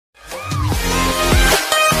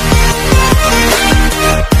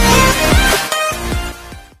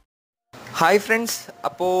Hi friends,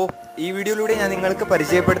 അപ്പോൾ ഈ വീഡിയോയിലൂടെ ഞാൻ നിങ്ങൾക്ക്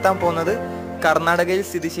പരിചയപ്പെടുത്താൻ പോകുന്നത് കർണാടകയിൽ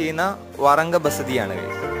സ്ഥിതി ചെയ്യുന്ന വാറംഗ ബസദിയാണ്.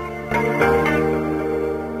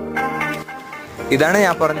 ഇതാണ്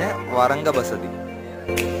ഞാൻ പറഞ്ഞ വാറംഗ ബസദി.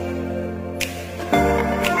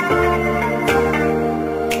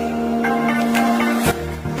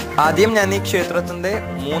 ആദ്യം ഞാൻ ഈ ക്ഷേത്രത്തിന്റെ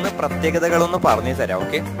 3 പ്രത്യേകതകളൊന്ന് പറഞ്ഞു തരാം.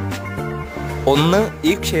 ഓക്കെ, ഒന്ന്,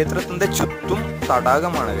 ഈ ക്ഷേത്രത്തിന്റെ ചുറ്റും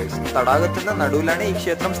തടാകമാണ്. തടാകത്തിന്റെ നടുവിലാണ് ഈ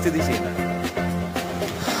ക്ഷേത്രം സ്ഥിതി ചെയ്യുന്നത്.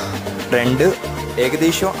 2,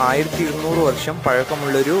 ഏകദേശം 1200 വർഷം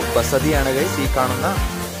പഴക്കമുള്ളൊരു ബസദിയാണ് ഈ കാണുന്ന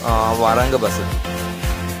വാറംഗ ബസദി.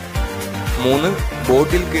 3,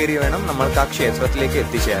 ബോട്ടിൽ കയറി വേണം നമ്മൾക്ക് ആ ക്ഷേത്രത്തിലേക്ക്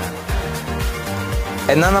എത്തിച്ചേരാൻ.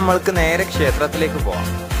 എന്നാൽ നമ്മൾക്ക് നേരെ ക്ഷേത്രത്തിലേക്ക് പോവാം.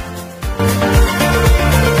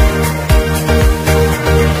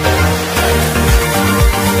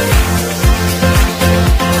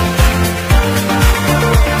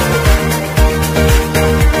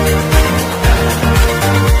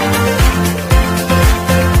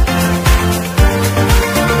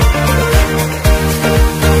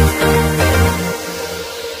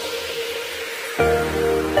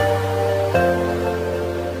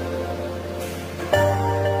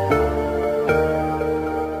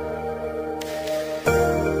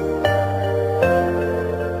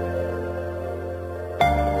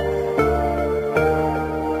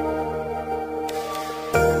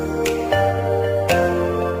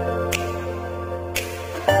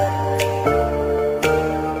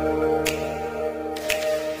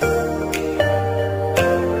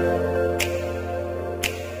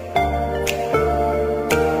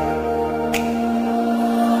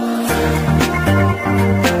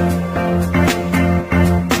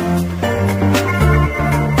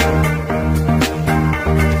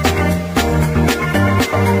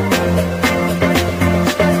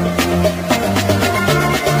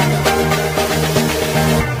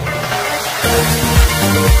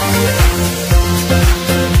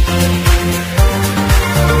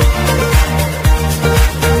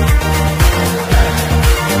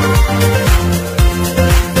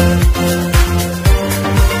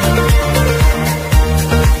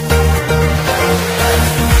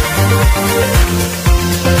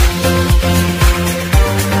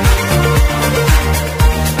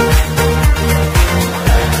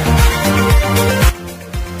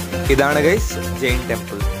 ഇതാണ് ഗൈസ് ജെയിൻ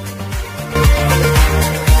ടെമ്പിൾ.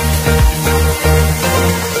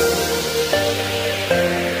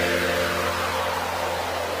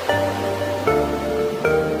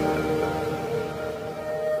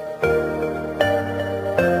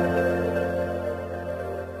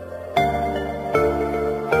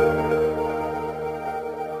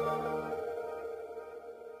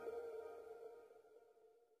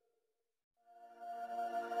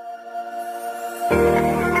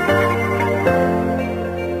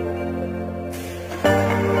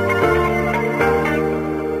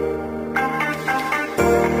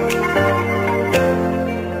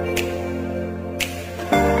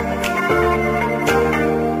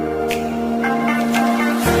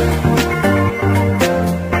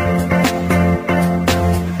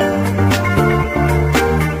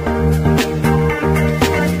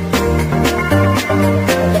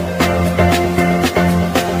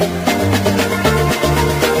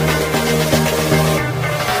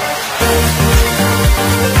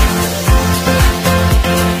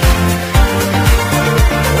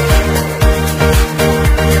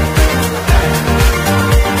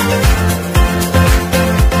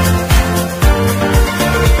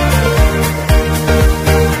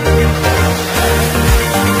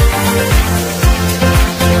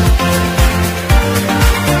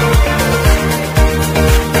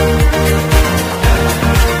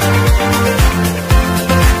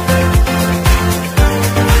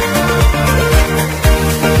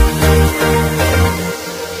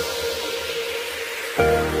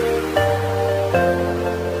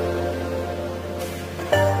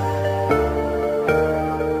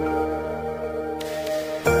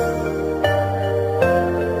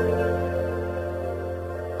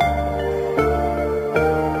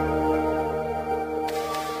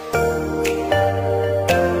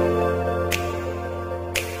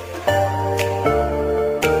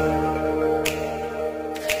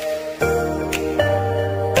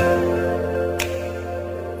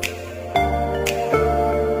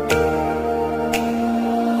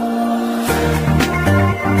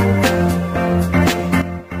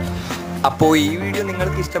 അപ്പോൾ ഈ വീഡിയോ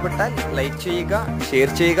നിങ്ങൾക്ക് ഇഷ്ടപ്പെട്ടാൽ ലൈക്ക് ചെയ്യുക, ഷെയർ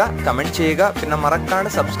ചെയ്യുക, കമൻറ്റ് ചെയ്യുക, പിന്നെ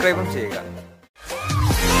മറക്കാതെ സബ്സ്ക്രൈബും ചെയ്യുക.